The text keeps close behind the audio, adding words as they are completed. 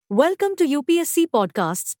Welcome to UPSC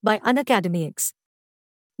Podcasts by UnacademyX.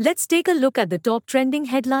 Let's take a look at the top trending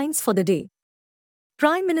headlines for the day.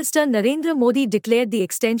 Prime Minister Narendra Modi declared the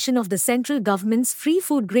extension of the central government's free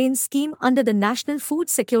food grains scheme under the National Food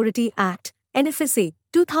Security Act, NFSA,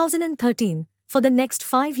 2013, for the next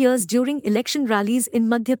 5 years during election rallies in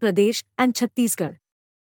Madhya Pradesh and Chhattisgarh.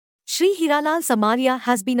 Shri Hiralal Samaria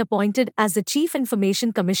has been appointed as the Chief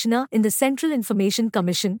Information Commissioner in the Central Information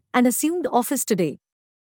Commission and assumed office today.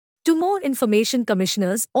 Two more information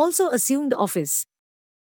commissioners also assumed office.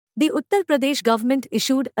 The Uttar Pradesh government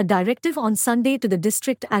issued a directive on Sunday to the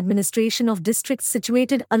district administration of districts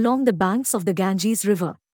situated along the banks of the Ganges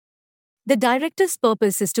River. The directive's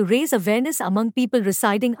purpose is to raise awareness among people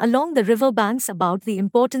residing along the river banks about the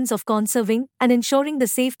importance of conserving and ensuring the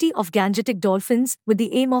safety of Gangetic dolphins with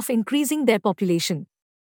the aim of increasing their population.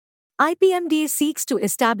 IPMDA seeks to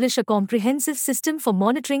establish a comprehensive system for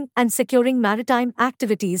monitoring and securing maritime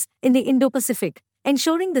activities in the Indo-Pacific,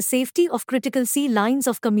 ensuring the safety of critical sea lines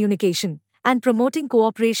of communication, and promoting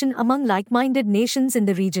cooperation among like-minded nations in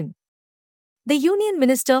the region. The Union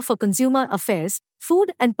Minister for Consumer Affairs,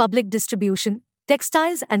 Food and Public Distribution,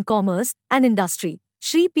 Textiles and Commerce and Industry,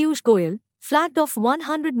 Shri Piyush Goyal, flagged off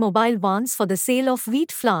 100 mobile vans for the sale of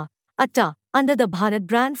wheat flour, atta, under the Bharat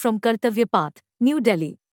brand from Kartavya Path, New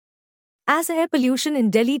Delhi. As air pollution in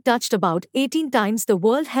Delhi touched about 18 times the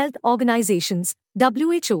World Health Organization's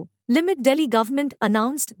WHO limit, Delhi government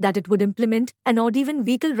announced that it would implement an odd-even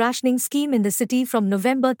vehicle rationing scheme in the city from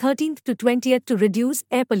November 13 to 20 to reduce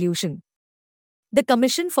air pollution. The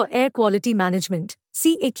Commission for Air Quality Management,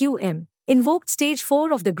 CAQM, invoked Stage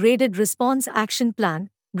 4 of the Graded Response Action Plan,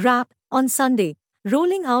 GRAP, on Sunday,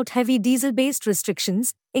 rolling out heavy diesel-based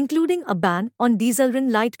restrictions, including a ban on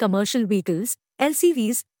diesel-run light commercial vehicles,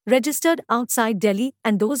 LCVs, registered outside Delhi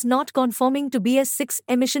and those not conforming to BS6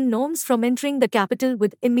 emission norms from entering the capital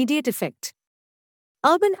with immediate effect.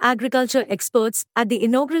 Urban agriculture experts at the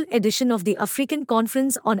inaugural edition of the African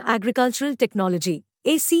Conference on Agricultural Technology,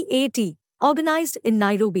 ACAT, organized in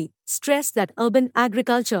Nairobi, stressed that urban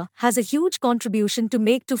agriculture has a huge contribution to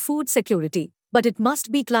make to food security, but it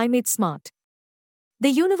must be climate smart. The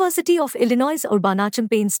University of Illinois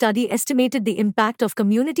Urbana-Champaign study estimated the impact of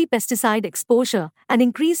community pesticide exposure and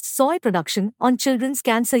increased soy production on children's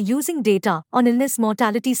cancer using data on illness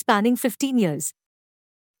mortality spanning 15 years.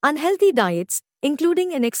 Unhealthy diets,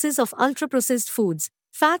 including an excess of ultra-processed foods,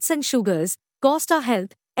 fats and sugars, cost our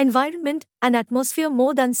health, environment and atmosphere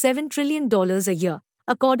more than $7 trillion a year,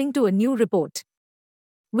 according to a new report.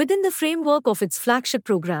 Within the framework of its flagship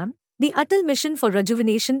program, the Atal Mission for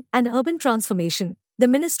Rejuvenation and Urban Transformation, the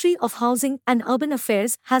Ministry of Housing and Urban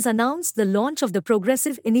Affairs has announced the launch of the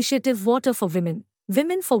progressive initiative Water for Women,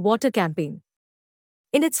 Women for Water campaign.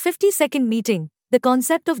 In its 52nd meeting, the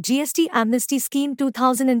concept of GST Amnesty Scheme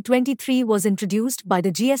 2023 was introduced by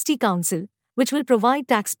the GST Council, which will provide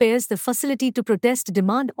taxpayers the facility to protest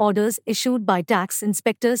demand orders issued by tax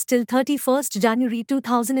inspectors till 31 January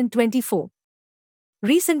 2024.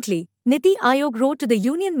 Recently, Niti Aayog wrote to the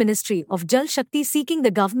Union Ministry of Jal Shakti seeking the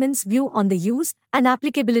government's view on the use and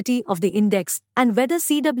applicability of the index and whether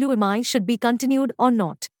CWMI should be continued or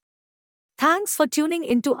not. Thanks for tuning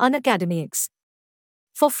into UnacademyX.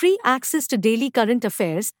 For free access to daily current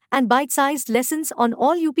affairs and bite-sized lessons on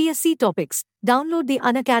all UPSC topics, download the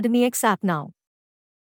UnacademyX app now.